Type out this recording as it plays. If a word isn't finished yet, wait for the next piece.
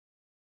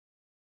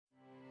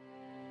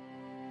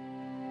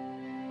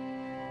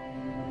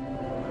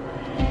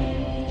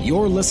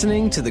You're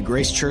listening to the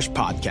Grace Church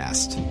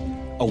Podcast,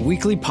 a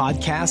weekly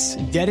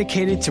podcast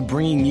dedicated to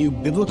bringing you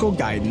biblical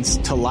guidance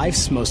to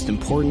life's most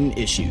important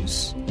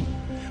issues.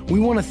 We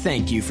want to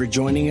thank you for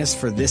joining us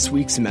for this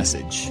week's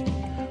message.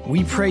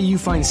 We pray you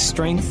find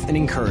strength and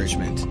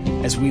encouragement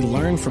as we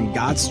learn from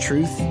God's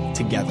truth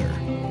together.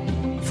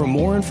 For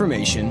more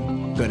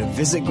information, go to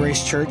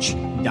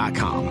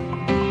visitgracechurch.com.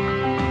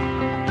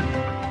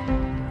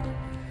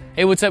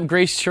 Hey, what's up,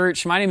 Grace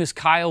Church? My name is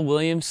Kyle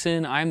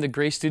Williamson. I'm the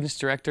Grace Students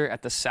Director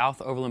at the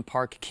South Overland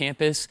Park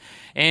campus.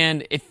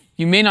 And if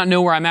you may not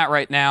know where I'm at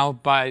right now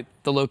by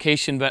the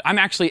location, but I'm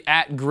actually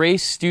at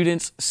Grace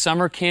Students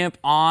Summer Camp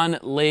on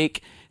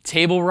Lake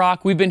Table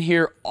Rock. We've been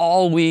here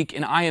all week,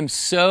 and I am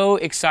so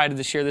excited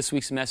to share this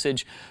week's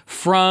message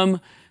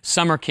from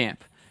summer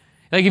camp.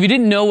 Like, if you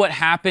didn't know what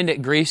happened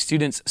at Grace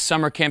Students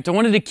Summer Camp, I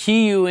wanted to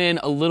key you in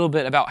a little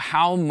bit about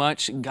how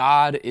much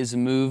God is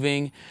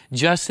moving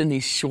just in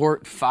these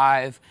short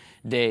 5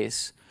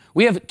 days.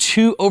 We have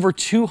over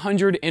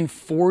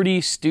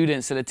 240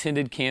 students that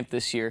attended camp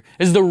this year.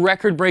 This is the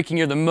record-breaking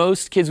year, the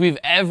most kids we've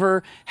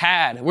ever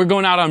had. We're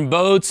going out on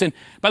boats, and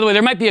by the way,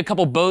 there might be a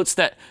couple boats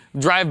that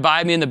drive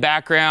by me in the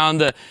background.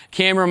 The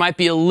camera might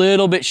be a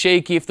little bit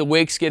shaky if the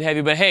wakes get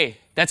heavy, but hey,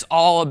 that's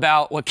all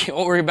about what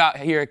we're about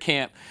here at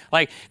camp.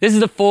 Like, this is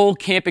the full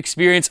camp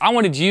experience. I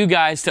wanted you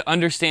guys to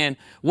understand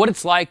what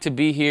it's like to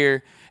be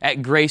here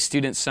at Grace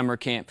Students Summer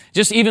Camp.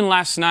 Just even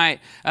last night,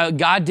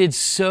 God did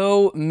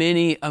so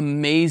many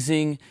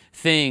amazing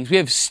things. We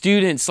have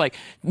students, like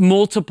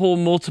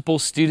multiple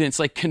students,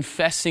 like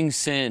confessing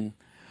sin,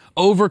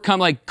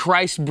 like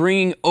Christ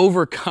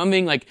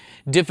overcoming like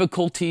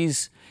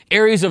difficulties,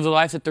 areas of their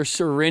life that they're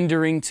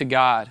surrendering to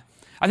God.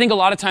 I think a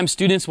lot of times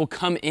students will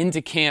come into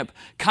camp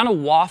kind of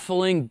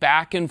waffling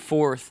back and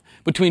forth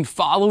between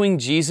following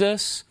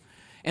Jesus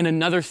and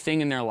another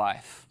thing in their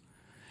life.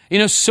 You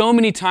know, so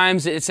many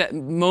times it's at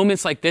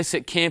moments like this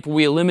at camp where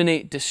we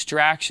eliminate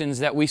distractions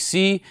that we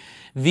see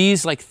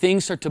these like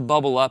things start to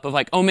bubble up of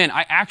like, oh man,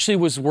 I actually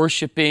was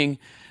worshiping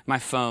my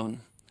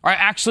phone. Or I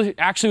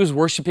actually was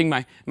worshiping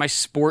my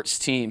sports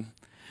team.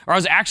 Or I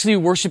was actually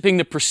worshiping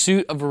the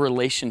pursuit of a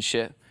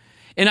relationship.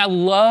 And I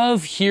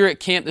love here at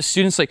camp, the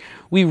students, like,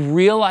 we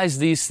realize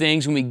these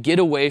things when we get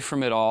away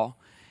from it all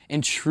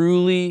and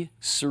truly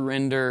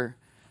surrender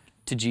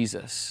to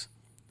Jesus.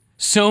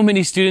 So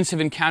many students have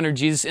encountered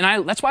Jesus,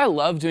 and that's why I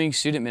love doing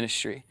student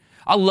ministry.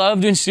 I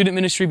love doing student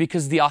ministry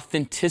because of the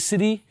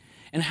authenticity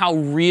and how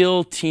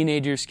real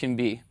teenagers can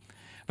be.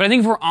 But I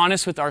think if we're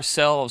honest with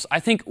ourselves, I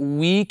think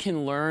we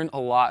can learn a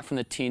lot from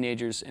the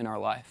teenagers in our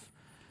life.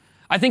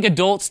 I think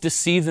adults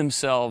deceive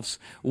themselves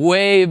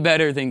way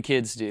better than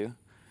kids do.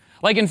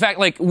 Like, in fact,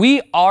 like, we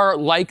are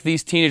like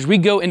these teenagers. We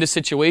go into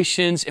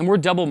situations and we're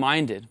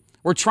double-minded.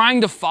 We're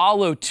trying to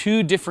follow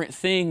two different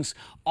things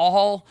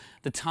all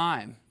the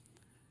time.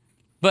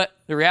 But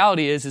the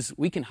reality is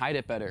we can hide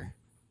it better.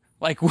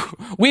 Like,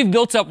 we've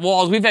built up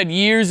walls. We've had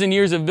years and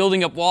years of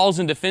building up walls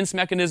and defense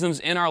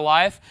mechanisms in our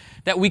life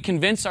that we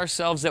convince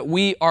ourselves that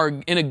we are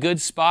in a good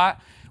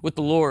spot with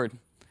the Lord.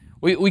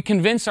 We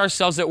convince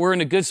ourselves that we're in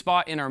a good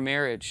spot in our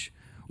marriage.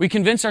 We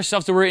convince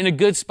ourselves that we're in a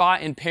good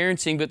spot in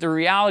parenting, but the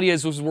reality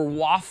is we're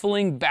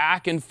waffling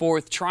back and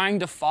forth, trying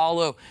to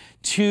follow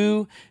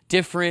two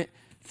different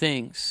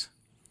things.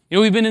 You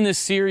know, we've been in this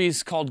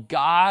series called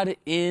God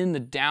in the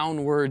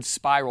Downward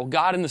Spiral,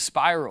 God in the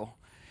Spiral.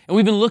 And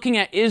we've been looking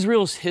at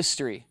Israel's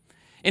history.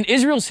 And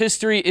Israel's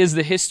history is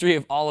the history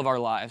of all of our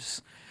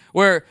lives,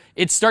 where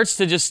it starts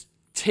to just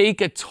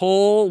take a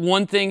toll.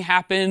 One thing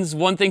happens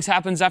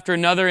after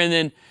another, and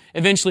then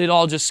eventually it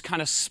all just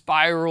kind of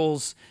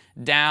spirals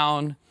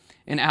down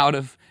and out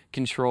of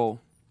control.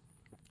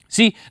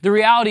 See, the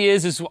reality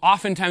is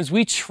oftentimes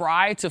we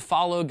try to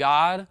follow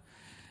God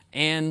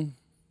and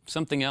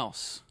something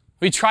else.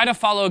 We try to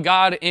follow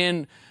God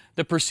in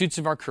the pursuits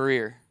of our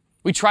career.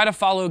 We try to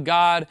follow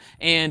God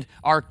and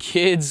our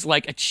kids'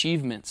 like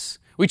achievements.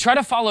 We try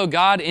to follow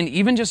God in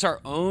even just our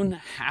own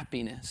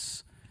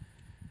happiness.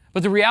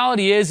 But the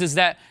reality is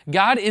that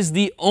God is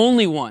the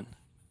only one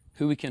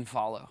who we can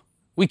follow.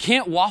 We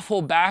can't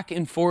waffle back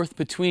and forth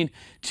between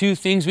two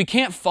things. We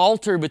can't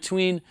falter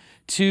between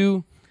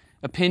two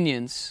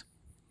opinions.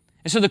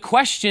 And so the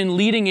question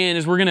leading in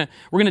is we're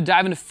gonna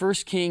dive into 1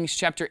 Kings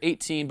chapter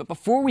 18. But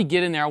before we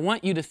get in there, I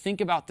want you to think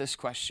about this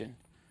question.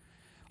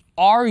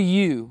 Are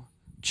you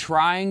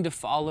trying to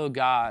follow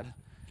God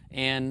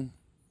and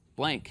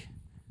blank?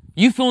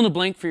 You fill in the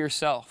blank for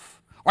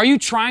yourself. Are you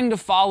trying to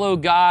follow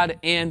God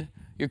and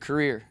your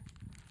career,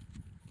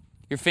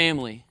 your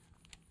family,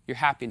 your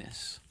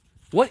happiness?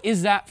 What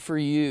is that for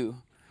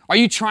you? Are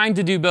you trying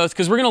to do both?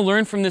 Because we're going to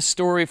learn from this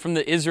story from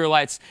the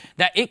Israelites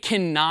that it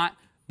cannot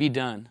be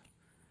done.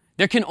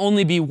 There can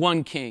only be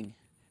one king.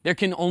 There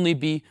can only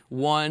be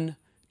one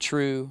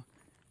true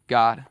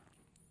God.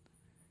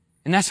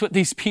 And that's what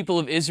these people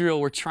of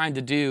Israel were trying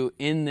to do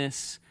in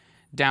this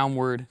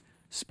downward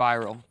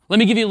spiral. Let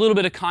me give you a little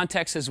bit of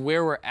context as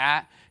where we're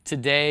at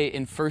today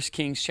in 1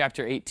 Kings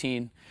chapter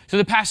 18. So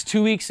the past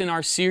 2 weeks in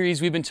our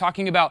series, we've been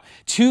talking about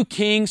two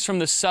kings from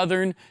the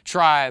southern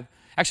tribe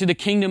actually the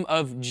kingdom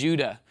of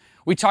Judah.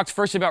 We talked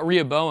first about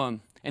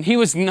Rehoboam, and he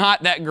was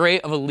not that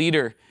great of a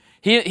leader.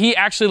 He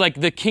actually, like,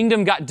 the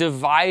kingdom got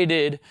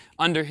divided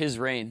under his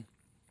reign.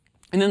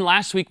 And then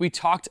last week we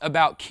talked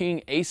about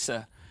King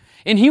Asa.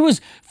 And he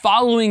was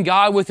following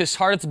God with his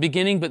heart at the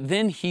beginning, but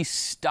then he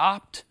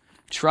stopped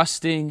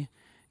trusting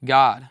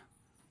God.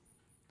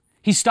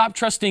 He stopped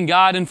trusting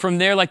God, and from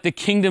there, like, the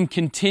kingdom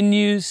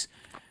continues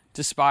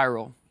to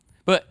spiral.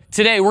 But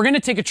today, we're going to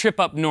take a trip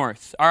up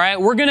north, all right?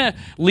 We're going to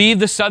leave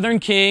the southern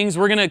kings.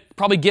 We're going to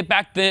probably get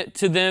back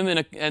to them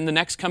in the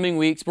next coming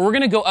weeks. But we're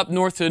going to go up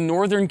north to the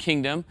northern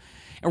kingdom,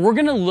 and we're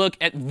going to look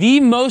at the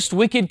most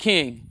wicked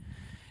king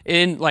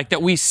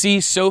that we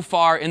see so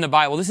far in the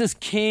Bible. This is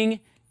King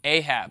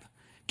Ahab.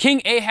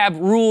 King Ahab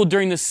ruled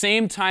during the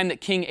same time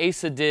that King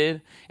Asa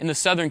did in the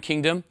southern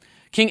kingdom.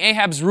 King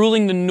Ahab's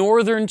ruling the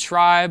northern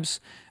tribes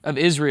of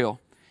Israel.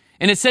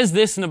 And it says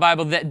this in the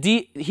Bible, that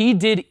he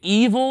did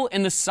evil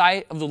in the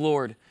sight of the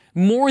Lord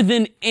more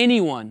than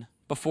anyone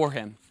before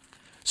him.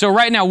 So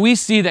right now we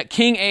see that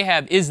King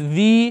Ahab is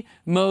the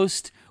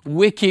most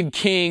wicked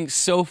king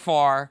so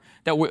far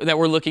that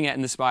we're looking at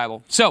in this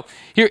Bible. So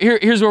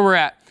here's where we're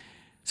at.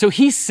 So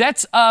he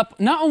sets up,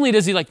 not only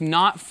does he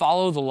not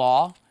follow the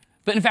law,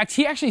 but in fact,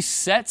 he actually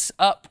sets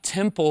up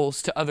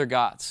temples to other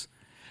gods.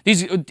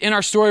 In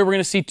our story, we're going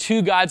to see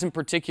two gods in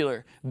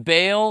particular,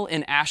 Baal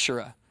and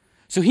Asherah.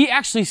 So he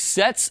actually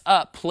sets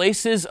up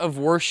places of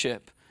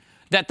worship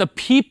that the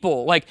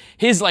people,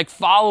 his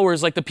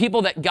followers, the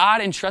people that God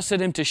entrusted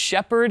him to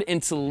shepherd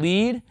and to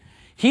lead,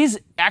 he's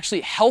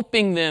actually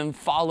helping them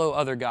follow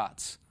other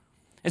gods.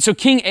 And so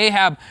King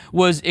Ahab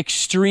was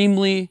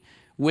extremely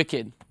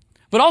wicked.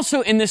 But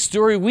also in this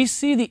story, we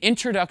see the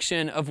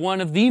introduction of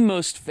one of the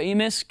most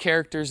famous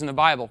characters in the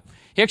Bible.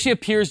 He actually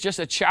appears just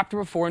a chapter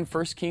before in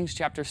 1 Kings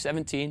chapter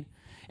 17,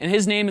 and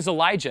his name is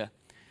Elijah.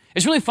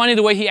 It's really funny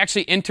the way he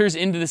actually enters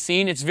into the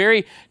scene. It's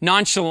very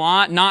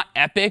nonchalant, not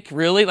epic,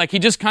 really. He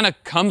just kind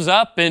of comes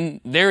up and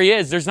there he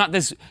is. There's not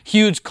this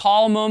huge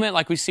call moment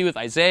like we see with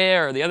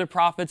Isaiah or the other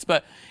prophets,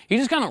 but he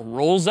just kind of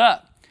rolls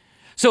up.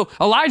 So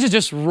Elijah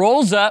just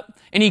rolls up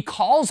and he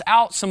calls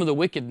out some of the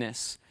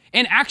wickedness.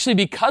 And actually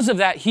because of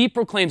that, he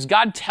proclaims,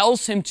 God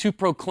tells him to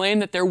proclaim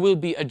that there will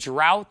be a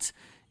drought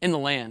in the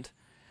land.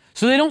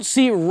 So they don't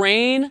see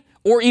rain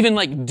or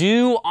even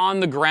dew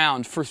on the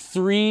ground for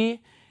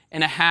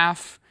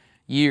 3.5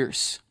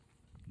 years.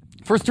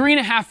 For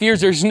 3.5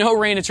 years, there's no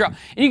rain, it's drought.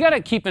 And you got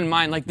to keep in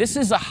mind, this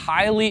is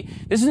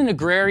an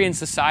agrarian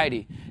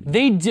society.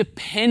 They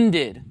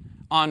depended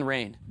on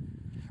rain.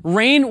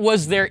 Rain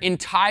was their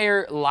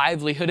entire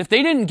livelihood. If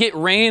they didn't get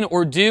rain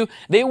or dew,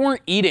 they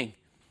weren't eating.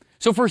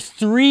 So for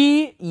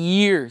 3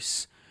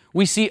 years,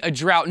 we see a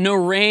drought, no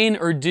rain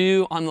or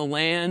dew on the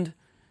land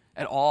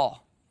at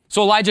all.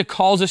 So Elijah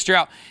calls this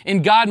drought,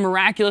 and God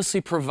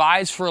miraculously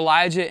provides for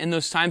Elijah in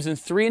those times. And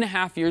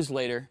 3.5 years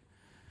later,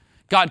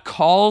 God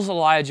calls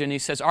Elijah and he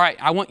says, all right,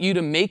 I want you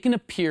to make an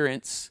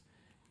appearance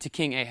to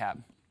King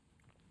Ahab.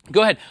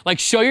 Go ahead,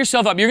 show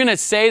yourself up. You're going to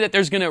say that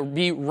there's going to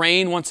be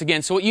rain once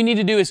again. So what you need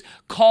to do is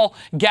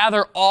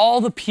gather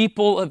all the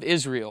people of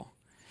Israel.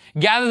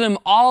 Gather them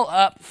all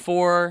up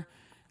for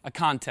a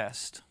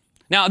contest.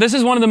 Now, this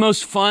is one of the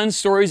most fun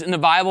stories in the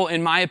Bible,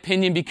 in my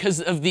opinion,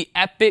 because of the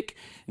epic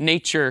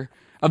nature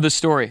of the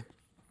story.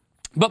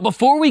 But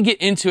before we get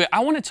into it, I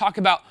want to talk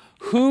about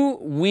who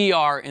we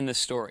are in this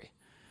story.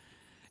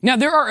 Now,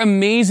 there are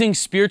amazing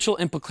spiritual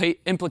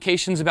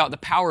implications about the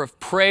power of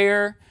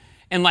prayer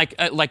and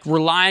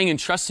relying and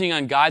trusting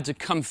on God to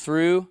come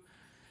through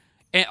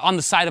on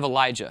the side of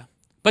Elijah.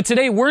 But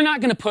today, we're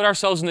not going to put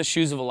ourselves in the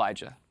shoes of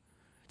Elijah.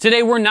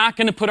 Today, we're not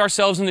going to put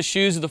ourselves in the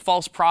shoes of the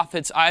false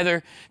prophets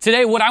either.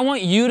 Today, what I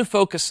want you to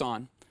focus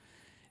on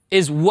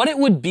is what it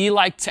would be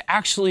like to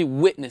actually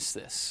witness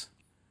this.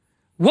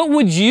 What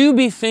would you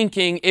be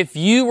thinking if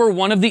you were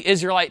one of the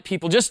Israelite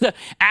people, just the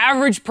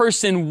average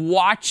person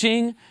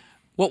watching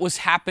what was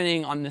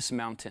happening on this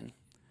mountain?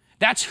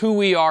 That's who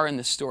we are in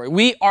this story.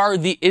 We are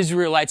the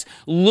Israelites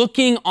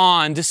looking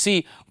on to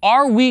see,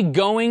 are we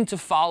going to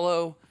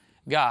follow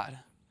God?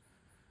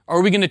 Or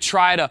are we going to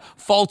try to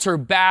falter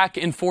back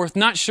and forth,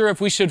 not sure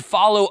if we should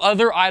follow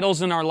other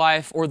idols in our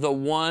life or the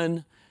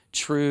one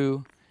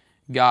true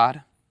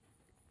God?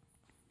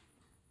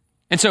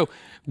 And so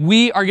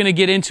we are going to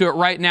get into it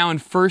right now in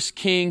 1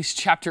 Kings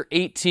chapter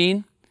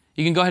 18.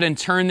 You can go ahead and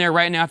turn there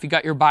right now if you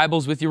got your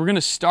Bibles with you. We're going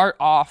to start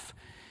off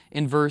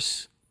in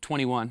verse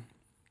 21.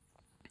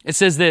 It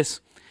says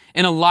this,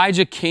 and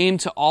Elijah came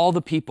to all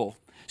the people.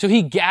 So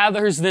he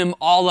gathers them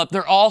all up.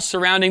 They're all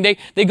surrounding.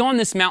 They go on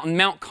this mountain,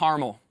 Mount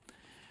Carmel.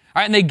 All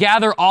right, and they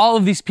gather all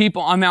of these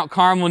people on Mount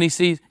Carmel, and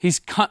he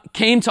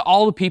came to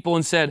all the people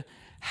and said,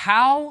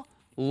 how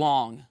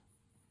long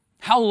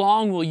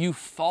will you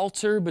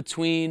falter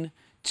between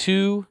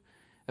two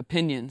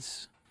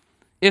opinions?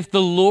 If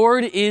the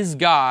Lord is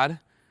God,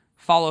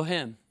 follow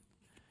him.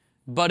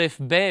 But if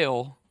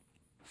Baal,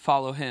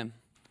 follow him.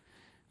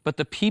 But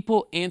the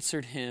people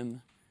answered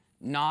him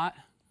not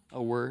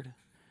a word.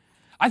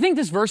 I think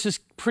this verse is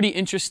pretty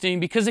interesting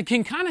because it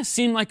can kind of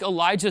seem like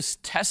Elijah's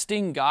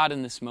testing God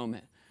in this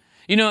moment.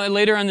 You know,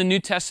 later in the New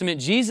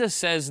Testament, Jesus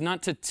says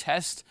not to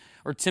test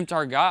or tempt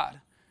our God.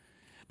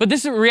 But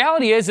the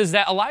reality is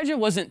that Elijah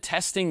wasn't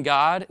testing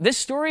God. This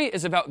story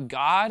is about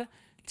God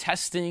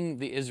testing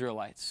the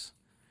Israelites.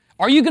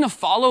 Are you going to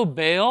follow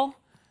Baal,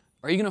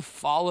 or are you going to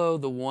follow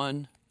the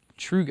one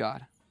true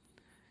God?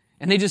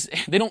 And they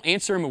don't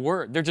answer him a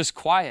word. They're just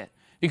quiet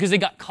because they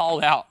got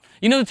called out.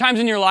 You know the times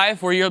in your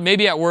life where you're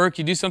maybe at work,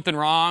 you do something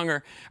wrong,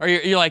 or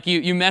you're like,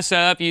 you mess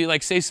up, you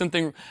like say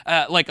something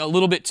like a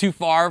little bit too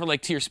far,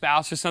 like to your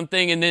spouse or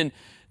something, and then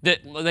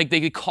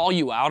they could call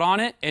you out on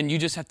it, and you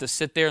just have to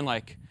sit there and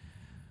like,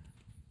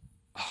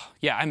 oh,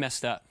 yeah, I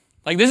messed up.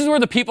 Like, this is where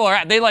the people are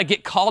at. They like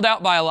get called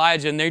out by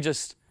Elijah, and they're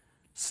just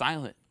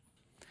silent.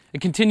 It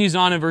continues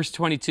on in verse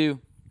 22.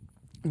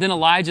 Then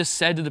Elijah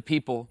said to the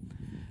people,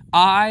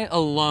 I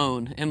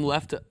alone am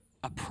left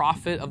a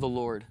prophet of the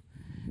Lord,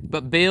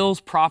 but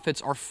Baal's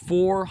prophets are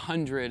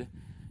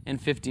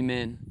 450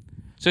 men.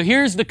 So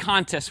here's the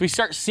contest. We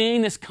start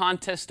seeing this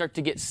contest start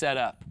to get set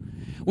up.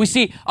 We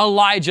see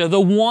Elijah, the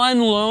one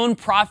lone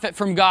prophet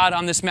from God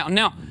on this mountain.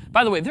 Now,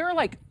 by the way, there are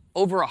like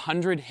over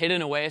 100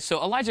 hidden away.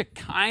 So Elijah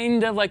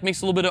kind of like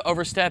makes a little bit of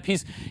overstep.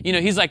 He's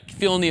like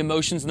feeling the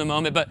emotions in the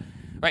moment, but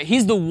right,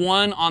 he's the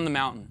one on the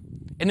mountain.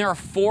 And there are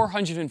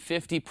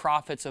 450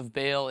 prophets of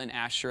Baal and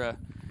Asherah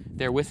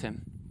there with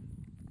him.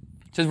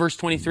 It says verse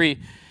 23,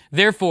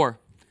 therefore,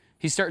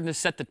 he's starting to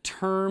set the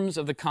terms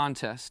of the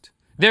contest.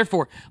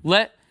 Therefore,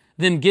 let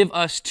them give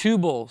us 2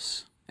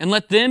 bulls, and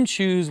let them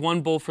choose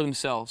 1 bull for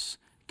themselves.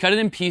 Cut it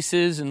in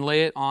pieces and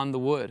lay it on the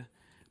wood,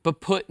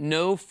 but put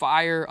no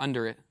fire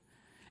under it.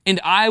 And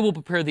I will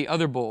prepare the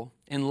other bull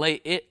and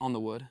lay it on the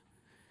wood,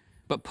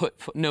 but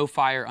put no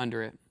fire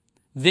under it.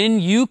 Then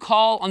you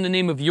call on the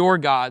name of your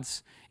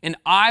gods, and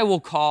I will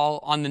call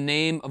on the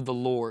name of the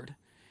Lord.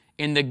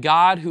 And the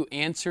God who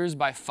answers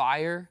by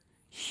fire,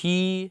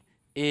 he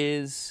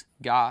is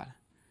God.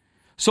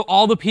 So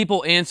all the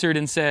people answered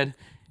and said,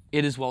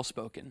 it is well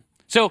spoken.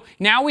 So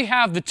now we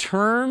have the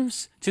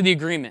terms to the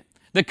agreement.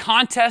 The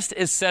contest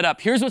is set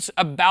up. Here's what's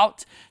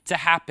about to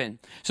happen.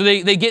 So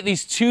they get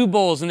these 2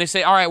 bulls and they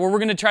say, all right, what we're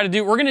going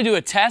to do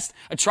a test,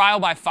 a trial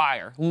by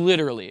fire,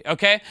 literally,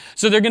 okay?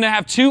 So they're going to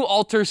have 2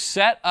 altars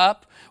set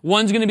up.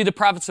 One's going to be the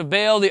prophets of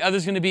Baal. The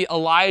other's going to be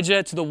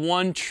Elijah to the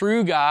one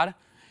true God.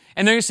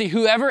 And they're going to see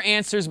whoever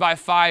answers by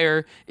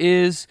fire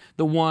is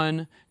the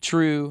one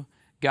true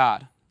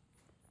God.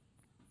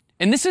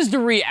 And this is the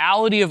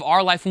reality of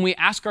our life when we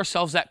ask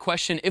ourselves that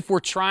question, if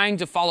we're trying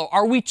to follow.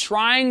 Are we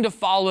trying to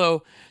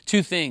follow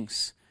 2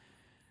 things?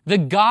 The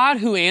God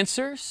who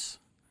answers,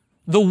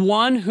 the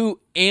one who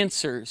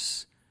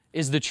answers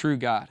is the true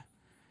God.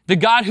 The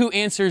God who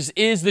answers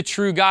is the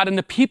true God, and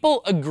the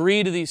people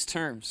agree to these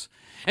terms.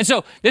 And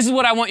so this is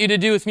what I want you to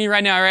do with me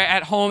right now, right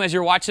at home as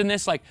you're watching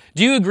this. Like,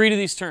 do you agree to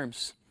these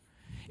terms?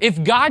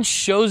 If God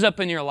shows up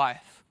in your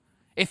life,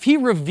 if he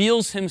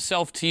reveals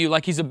himself to you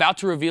like he's about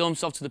to reveal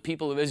himself to the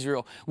people of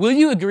Israel, will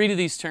you agree to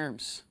these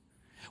terms?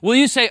 Will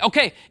you say,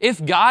 okay,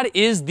 if God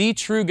is the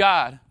true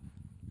God,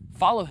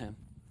 follow him?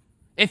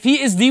 If he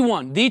is the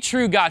one, the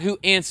true God who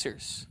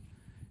answers,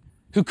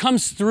 who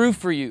comes through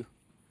for you,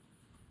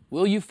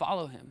 will you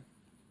follow him?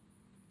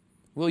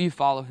 Will you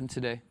follow him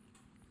today?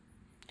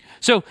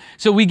 So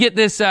we get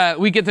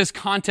this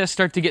contest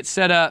start to get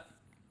set up,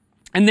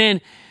 and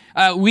then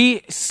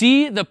we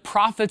see the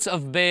prophets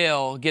of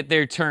Baal get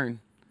their turn.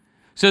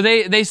 So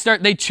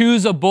they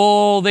choose a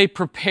bull, they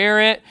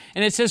prepare it,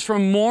 and it says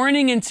from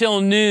morning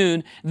until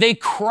noon, they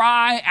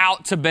cry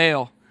out to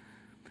Baal.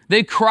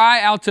 They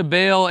cry out to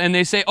Baal and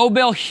they say, oh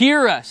Baal,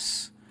 hear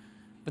us.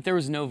 But there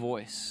was no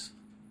voice.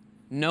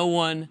 No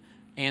one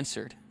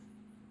answered.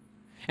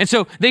 And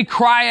so they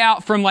cry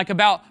out from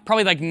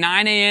probably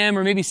 9 a.m.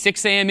 or maybe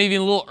 6 a.m., maybe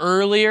a little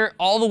earlier,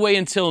 all the way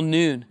until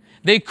noon.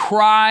 They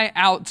cry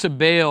out to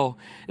Baal.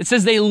 It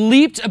says they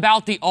leaped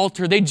about the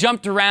altar. They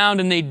jumped around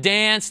and they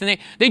danced and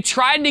they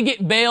tried to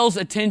get Baal's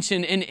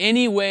attention in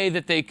any way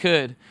that they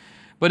could.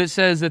 But it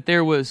says that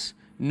there was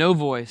no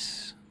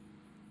voice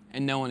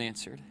and no one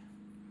answered.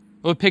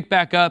 We'll pick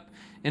back up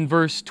in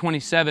verse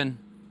 27.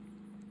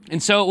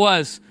 And so it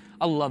was,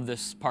 I love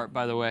this part,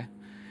 by the way.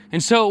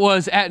 And so it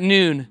was at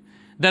noon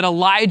that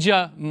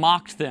Elijah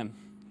mocked them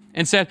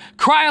and said,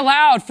 cry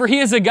aloud, for he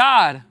is a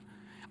God.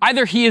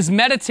 Either he is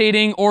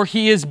meditating or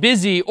he is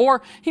busy,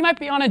 or he might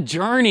be on a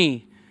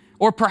journey,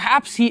 or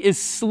perhaps he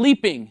is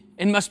sleeping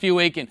and must be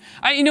awakened.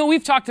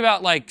 We've talked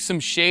about some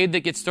shade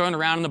that gets thrown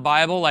around in the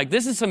Bible.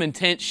 This is some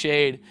intense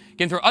shade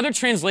getting thrown. Other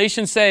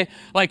translations say,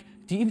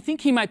 do you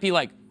think he might be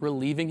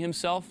relieving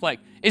himself?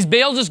 Is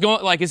Baal just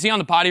going, is he on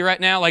the potty right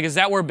now? Is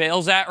that where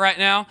Baal's at right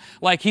now?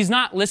 He's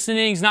not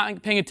listening, he's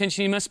not paying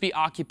attention, he must be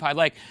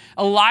occupied.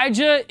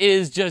 Elijah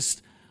is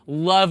just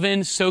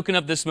loving, soaking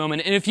up this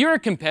moment. And if you're a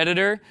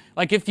competitor,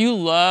 if you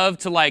love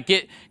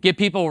to get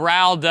people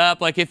riled up,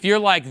 if you're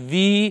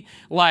the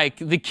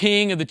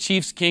king of the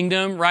Chiefs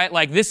kingdom,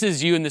 right? This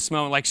is you in this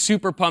moment,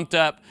 super pumped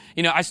up.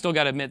 I still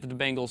got to admit that the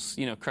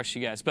Bengals, crushed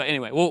you guys. But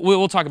anyway,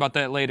 we'll talk about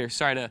that later.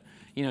 Sorry to,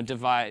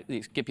 divide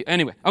these, get people.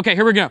 Anyway, okay,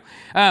 here we go.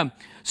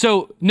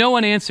 So no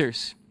one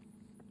answers.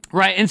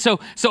 Right, and so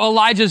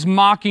Elijah's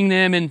mocking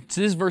them, and this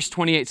is verse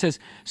 28 says,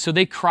 so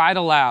they cried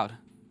aloud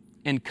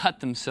and cut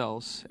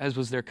themselves, as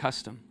was their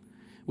custom,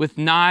 with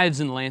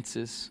knives and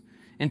lances,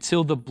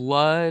 until the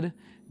blood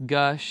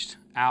gushed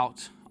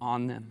out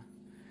on them.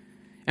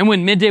 And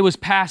when midday was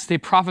past, they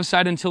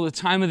prophesied until the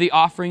time of the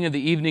offering of the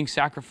evening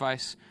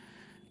sacrifice.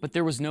 But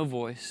there was no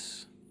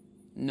voice.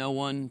 No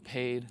one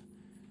paid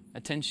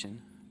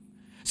attention.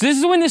 So this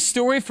is when this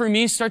story for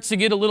me starts to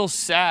get a little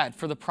sad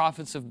for the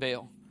prophets of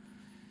Baal.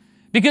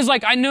 Because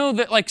I know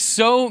that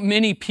so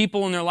many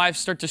people in their lives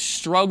start to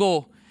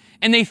struggle,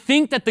 and they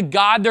think that the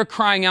God they're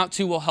crying out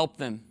to will help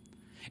them.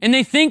 And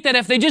they think that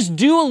if they just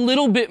do a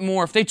little bit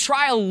more, if they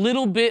try a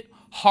little bit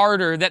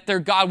harder, that their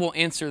God will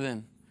answer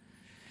them.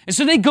 And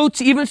so they go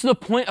even to the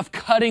point of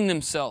cutting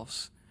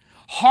themselves,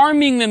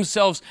 harming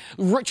themselves,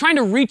 trying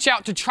to reach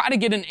out to try to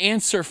get an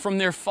answer from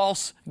their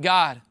false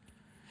God.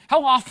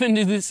 How often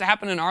does this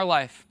happen in our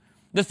life?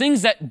 The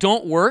things that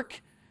don't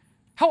work,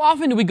 how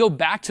often do we go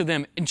back to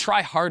them and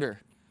try harder?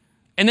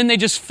 And then they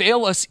just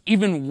fail us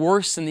even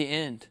worse in the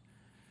end.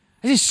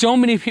 I see so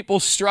many people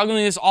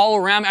struggling this all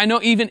around me. I know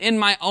even in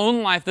my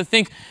own life, the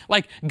things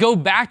go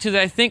back to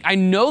that I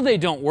know they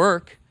don't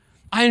work.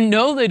 I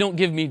know they don't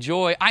give me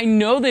joy. I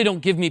know they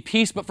don't give me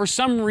peace. But for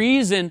some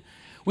reason,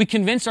 we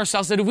convince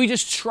ourselves that if we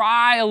just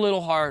try a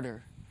little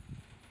harder,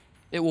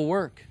 it will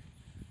work.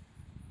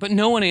 But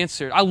no one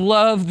answered. I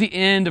love the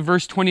end of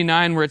verse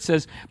 29 where it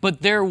says,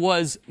 but there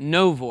was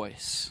no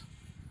voice.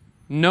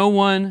 No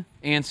one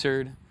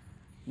answered.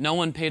 No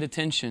one paid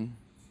attention.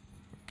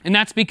 And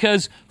that's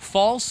because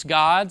false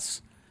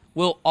gods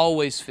will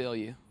always fail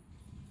you.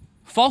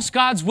 False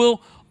gods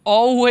will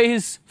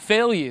always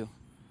fail you.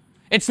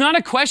 It's not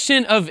a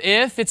question of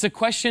if, it's a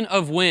question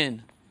of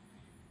when.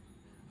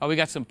 Oh, we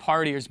got some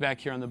partiers back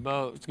here on the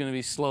boat. It's going to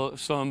be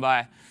slowing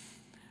by.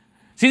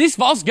 See, these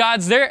false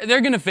gods, they're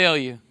going to fail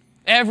you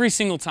every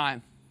single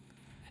time.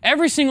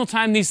 Every single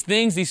time these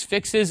things, these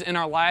fixes in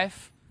our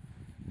life,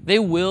 they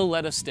will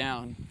let us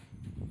down.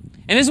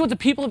 And this is what the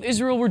people of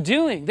Israel were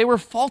doing. They were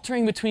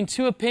faltering between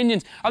two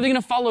opinions. Are they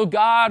going to follow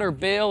God or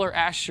Baal or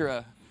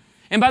Asherah?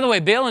 And by the way,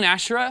 Baal and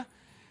Asherah,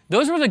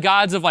 those were the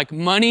gods of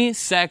money,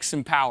 sex,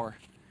 and power.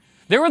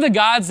 They were the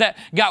gods that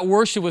got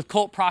worshiped with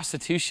cult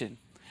prostitution.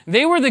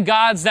 They were the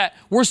gods that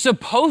were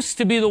supposed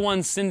to be the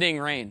ones sending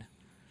rain.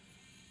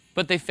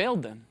 But they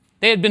failed them.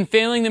 They had been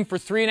failing them for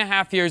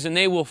 3.5 years, and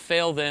they will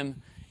fail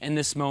them in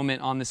this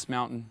moment on this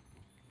mountain.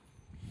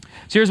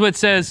 So here's what it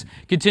says,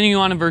 continuing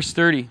on in verse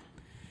 30. It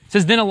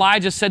says, then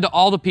Elijah said to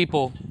all the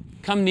people,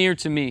 come near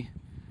to me.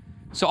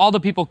 So all the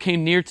people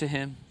came near to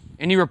him,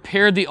 and he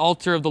repaired the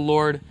altar of the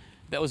Lord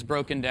that was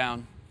broken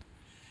down.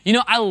 You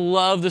know, I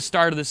love the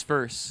start of this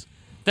verse,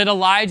 that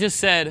Elijah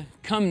said,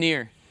 come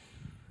near.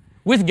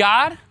 With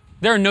God,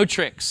 there are no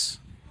tricks.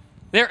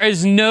 There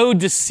is no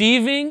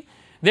deceiving.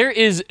 There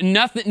is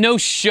nothing, no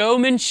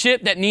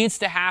showmanship that needs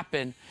to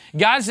happen.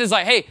 God says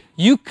hey,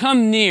 you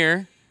come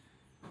near.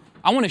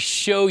 I want to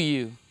show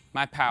you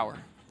my power.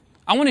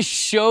 I want to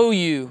show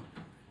you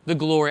the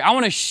glory. I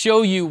want to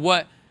show you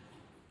what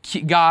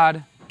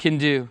God can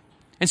do.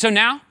 And so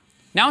now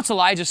it's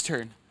Elijah's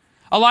turn.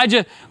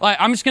 Elijah,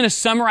 I'm just going to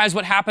summarize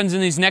what happens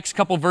in these next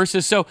couple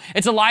verses. So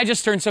it's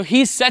Elijah's turn. So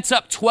he sets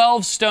up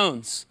 12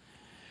 stones,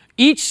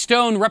 each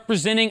stone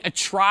representing a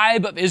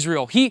tribe of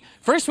Israel.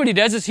 First what he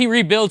does is he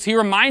rebuilds. He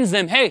reminds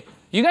them, hey,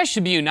 you guys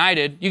should be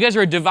united. You guys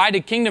are a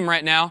divided kingdom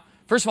right now.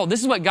 First of all,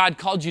 this is what God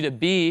called you to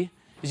be,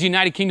 is a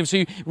united kingdom. So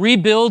he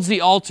rebuilds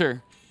the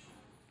altar.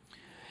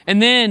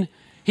 And then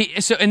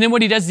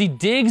what he does is he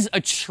digs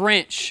a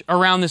trench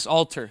around this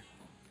altar.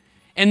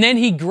 And then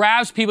he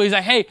grabs people. He's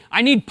like, hey,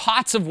 I need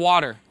pots of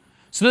water.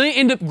 So they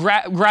end up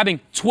grabbing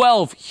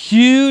 12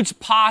 huge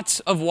pots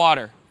of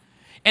water.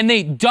 And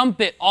they dump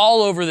it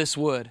all over this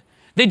wood.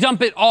 They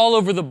dump it all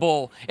over the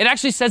bowl. It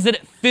actually says that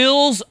it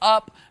fills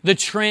up the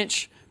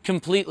trench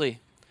completely.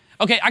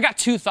 Okay, I got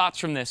two thoughts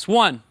from this.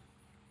 One,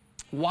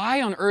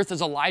 why on earth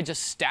is Elijah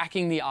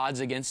stacking the odds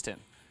against him?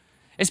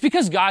 It's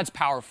because God's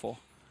powerful.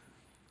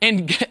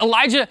 And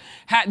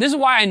this is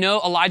why I know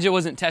Elijah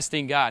wasn't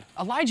testing God.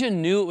 Elijah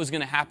knew it was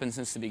going to happen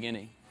since the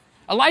beginning.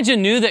 Elijah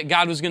knew that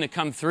God was going to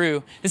come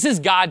through. This is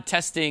God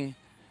testing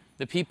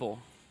the people.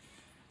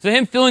 So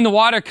him filling the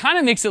water kind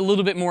of makes it a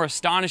little bit more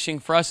astonishing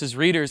for us as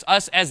readers,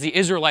 us as the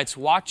Israelites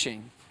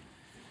watching.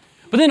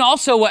 But then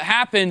also what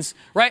happens,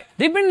 right?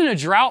 They've been in a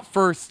drought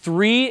for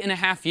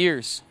 3.5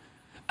 years.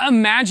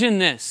 Imagine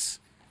this.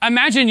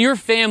 Imagine your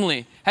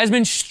family has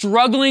been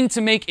struggling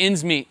to make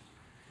ends meet,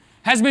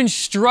 has been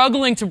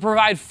struggling to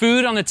provide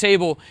food on the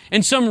table,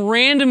 and some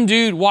random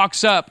dude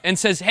walks up and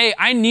says, hey,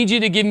 I need you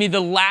to give me the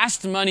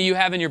last money you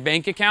have in your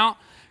bank account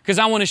because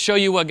I want to show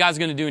you what God's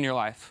going to do in your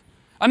life.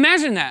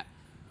 Imagine that.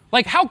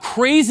 How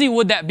crazy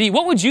would that be?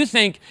 What would you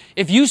think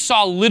if you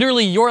saw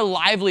literally your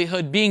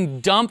livelihood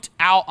being dumped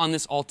out on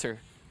this altar?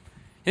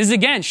 This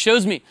again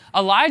shows me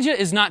Elijah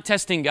is not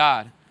testing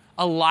God.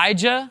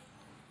 Elijah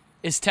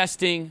is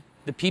testing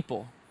the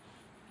people.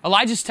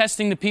 Elijah's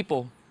testing the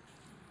people.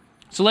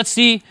 So let's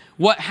see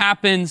what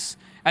happens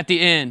at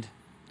the end.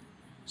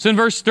 So in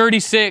verse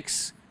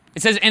 36,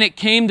 It says, and it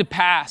came to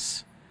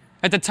pass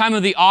at the time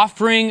of the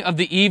offering of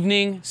the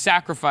evening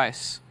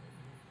sacrifice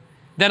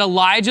that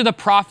Elijah the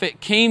prophet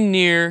came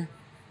near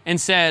and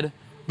said,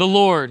 the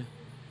Lord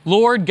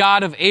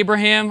God of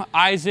Abraham,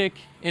 Isaac,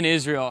 and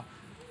Israel.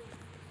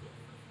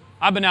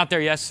 I've been out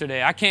there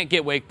yesterday. I can't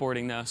get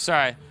wakeboarding though.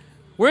 Sorry.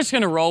 We're just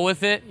going to roll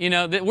with it. You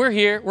know, we're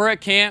here. We're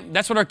at camp.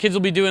 That's what our kids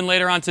will be doing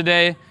later on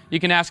today. You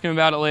can ask them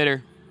about it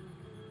later.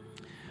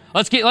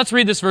 Let's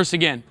read this verse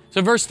again.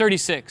 So verse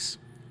 36.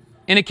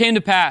 And it came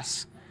to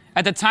pass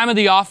at the time of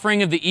the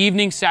offering of the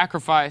evening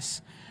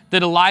sacrifice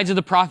that Elijah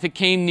the prophet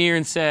came near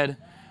and said,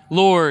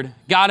 Lord,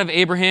 God of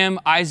Abraham,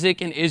 Isaac,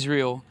 and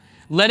Israel,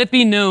 let it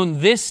be known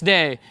this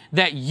day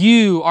that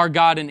you are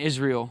God in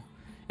Israel,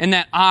 and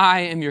that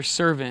I am your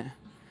servant,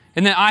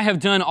 and that I have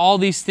done all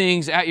these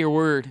things at your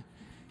word.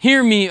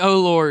 Hear me, O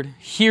Lord,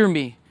 hear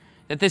me,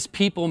 that this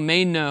people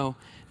may know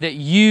that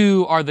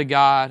you are the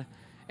God,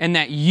 and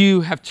that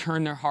you have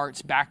turned their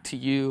hearts back to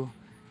you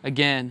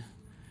again.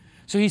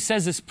 So he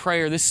says this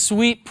prayer, this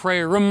sweet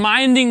prayer,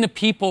 reminding the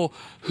people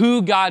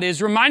who God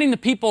is, reminding the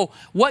people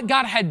what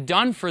God had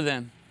done for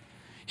them.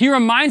 He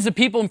reminds the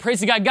people and prays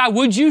to God, God,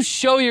 would you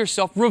show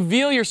yourself,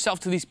 reveal yourself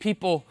to these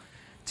people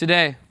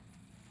today?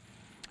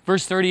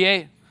 Verse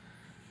 38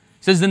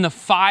 says, then the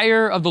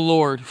fire of the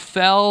Lord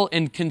fell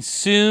and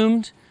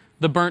consumed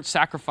the burnt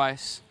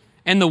sacrifice,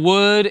 and the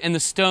wood and the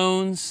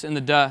stones and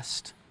the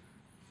dust.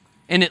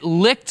 And it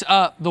licked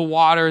up the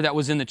water that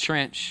was in the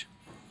trench.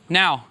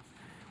 Now,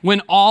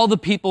 when all the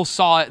people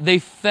saw it, they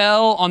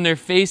fell on their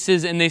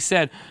faces and they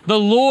said, the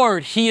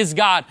Lord, He is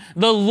God.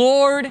 The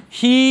Lord,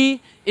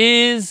 He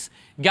is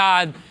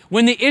God.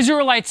 When the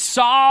Israelites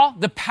saw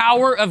the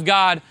power of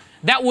God,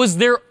 that was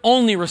their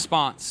only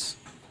response.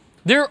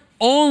 Their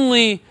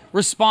only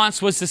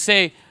response was to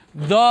say,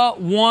 the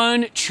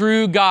one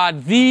true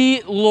God,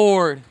 the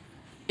Lord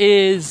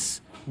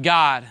is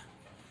God.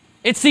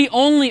 It's the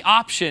only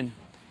option.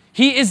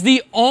 He is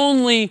the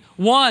only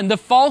one. The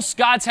false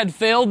gods had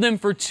failed them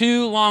for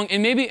too long.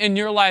 And maybe in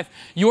your life,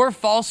 your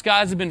false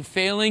gods have been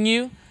failing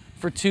you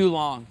for too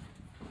long.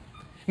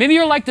 Maybe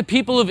you're like the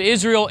people of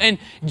Israel and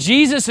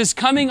Jesus is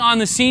coming on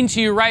the scene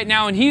to you right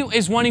now and He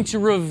is wanting to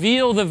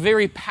reveal the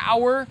very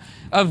power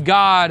of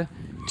God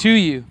to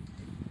you.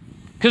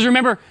 Because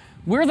remember,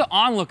 we're the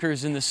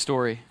onlookers in this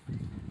story.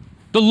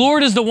 The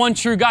Lord is the one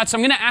true God. So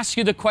I'm going to ask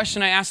you the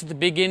question I asked at the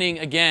beginning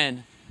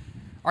again.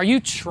 Are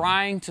you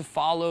trying to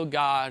follow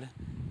God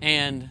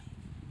and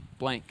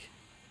blank?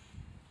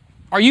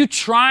 Are you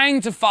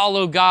trying to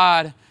follow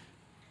God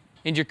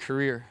in your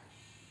career?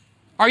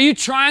 Are you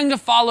trying to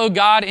follow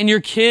God in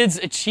your kids'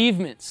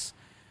 achievements?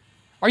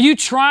 Are you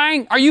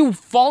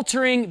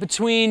faltering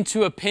between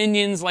two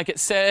opinions like it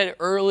said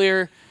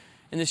earlier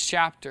in this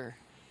chapter?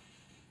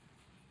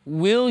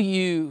 Will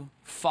you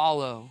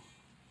follow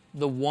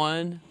the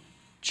one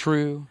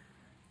true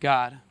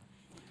God?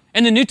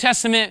 In the New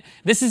Testament,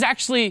 this is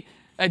actually,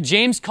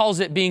 James calls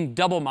it being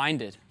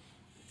double-minded.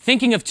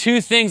 Thinking of two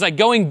things, like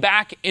going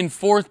back and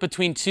forth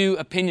between two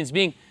opinions,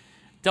 being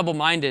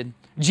double-minded.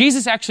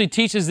 Jesus actually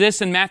teaches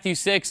this in Matthew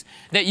 6,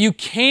 that you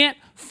can't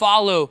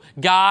follow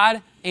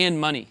God and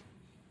money.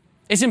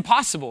 It's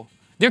impossible.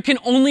 There can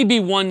only be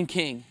one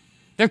king.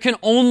 There can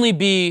only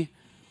be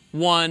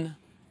one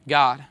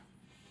God.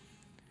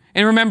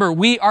 And remember,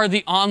 we are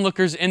the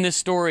onlookers in this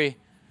story.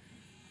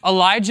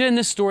 Elijah in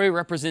this story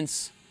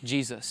represents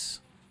Jesus.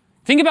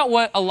 Think about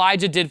what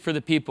Elijah did for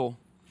the people.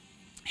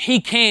 He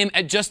came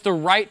at just the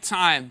right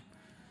time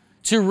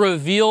to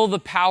reveal the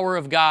power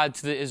of God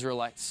to the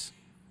Israelites.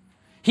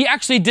 He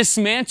actually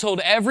dismantled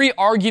every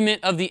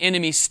argument of the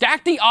enemy,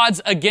 stacked the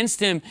odds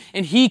against him,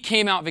 and he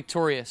came out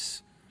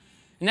victorious.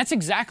 And that's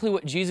exactly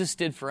what Jesus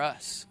did for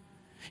us.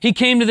 He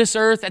came to this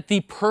earth at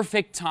the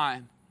perfect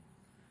time.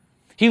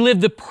 He lived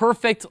the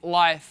perfect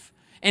life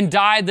and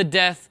died the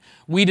death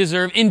we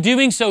deserve. In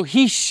doing so,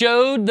 He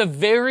showed the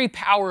very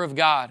power of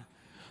God,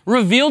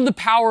 revealed the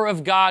power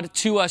of God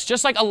to us,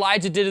 just like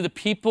Elijah did to the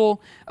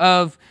people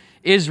of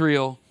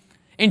Israel.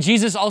 And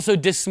Jesus also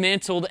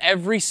dismantled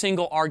every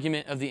single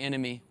argument of the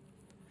enemy.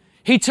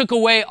 He took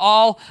away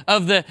all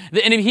of the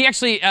enemy. He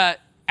actually,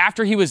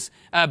 after He was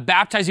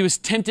baptized, He was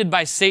tempted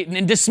by Satan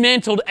and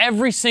dismantled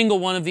every single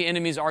one of the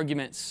enemy's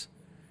arguments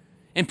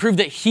and proved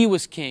that He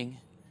was king,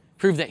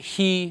 proved that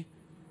He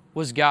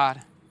was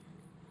God.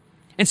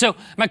 And so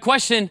my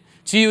question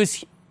to you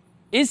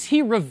is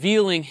He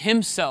revealing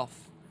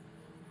Himself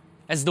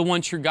as the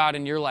one true God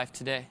in your life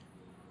today?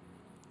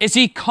 Is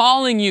He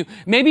calling you,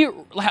 maybe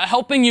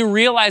helping you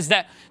realize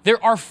that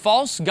there are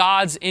false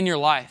gods in your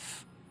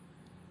life?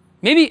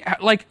 Maybe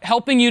like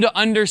helping you to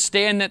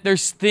understand that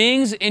there's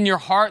things in your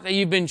heart that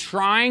you've been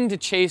trying to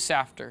chase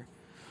after,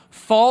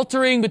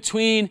 faltering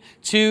between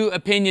two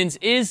opinions.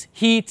 Is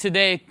He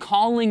today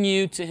calling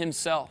you to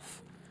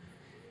Himself?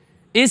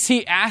 Is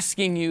He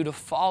asking you to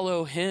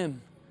follow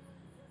Him,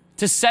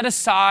 to set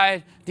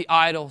aside the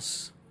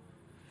idols,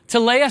 to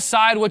lay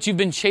aside what you've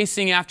been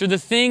chasing after, the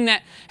thing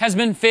that has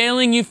been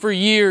failing you for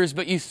years,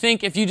 but you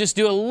think if you just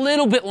do a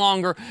little bit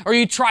longer or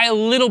you try a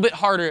little bit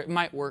harder, it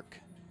might work?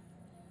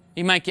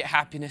 You might get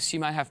happiness. You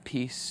might have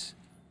peace.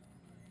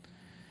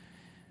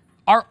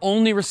 Our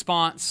only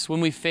response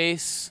when we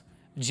face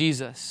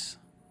Jesus,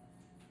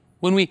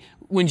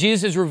 when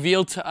Jesus is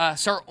revealed to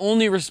us, our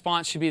only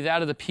response should be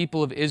that of the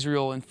people of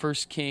Israel in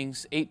 1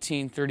 Kings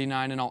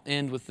 18:39, and I'll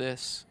end with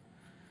this.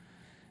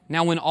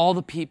 Now when all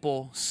the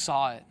people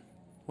saw it,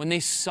 when they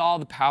saw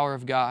the power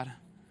of God,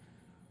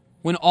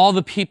 when all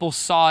the people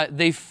saw it,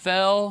 they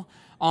fell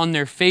on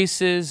their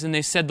faces and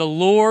they said, "The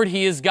Lord,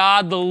 He is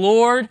God. The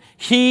Lord,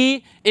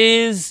 He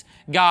is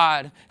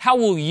God." How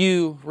will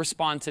you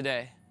respond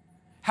today?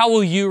 How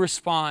will you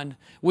respond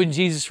when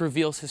Jesus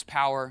reveals His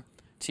power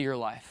to your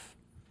life?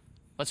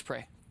 Let's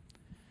pray.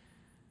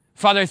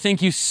 Father, I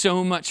thank you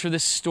so much for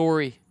this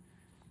story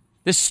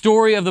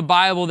of the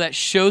Bible that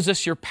shows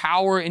us your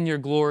power and your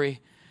glory.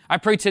 I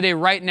pray today,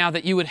 right now,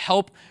 that you would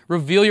help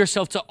reveal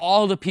yourself to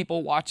all the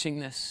people watching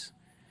this.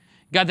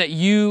 God, that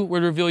you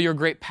would reveal your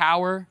great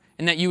power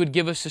and that you would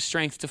give us the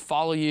strength to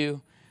follow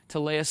you, to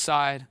lay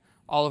aside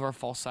all of our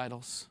false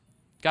idols.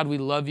 God, we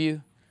love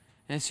you,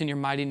 and it's in your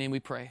mighty name we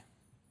pray.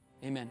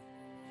 Amen.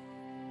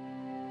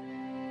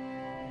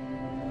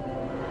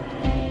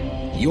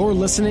 You're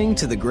listening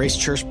to the Grace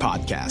Church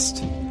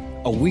Podcast,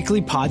 a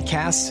weekly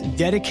podcast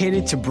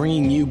dedicated to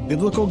bringing you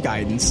biblical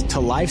guidance to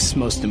life's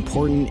most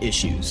important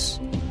issues.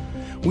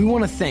 We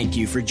want to thank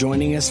you for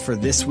joining us for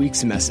this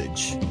week's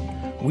message.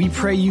 We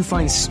pray you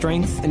find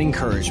strength and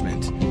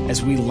encouragement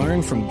as we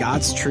learn from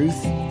God's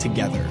truth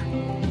together.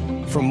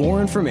 For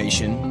more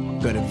information,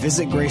 go to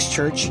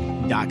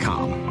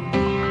visitgracechurch.com.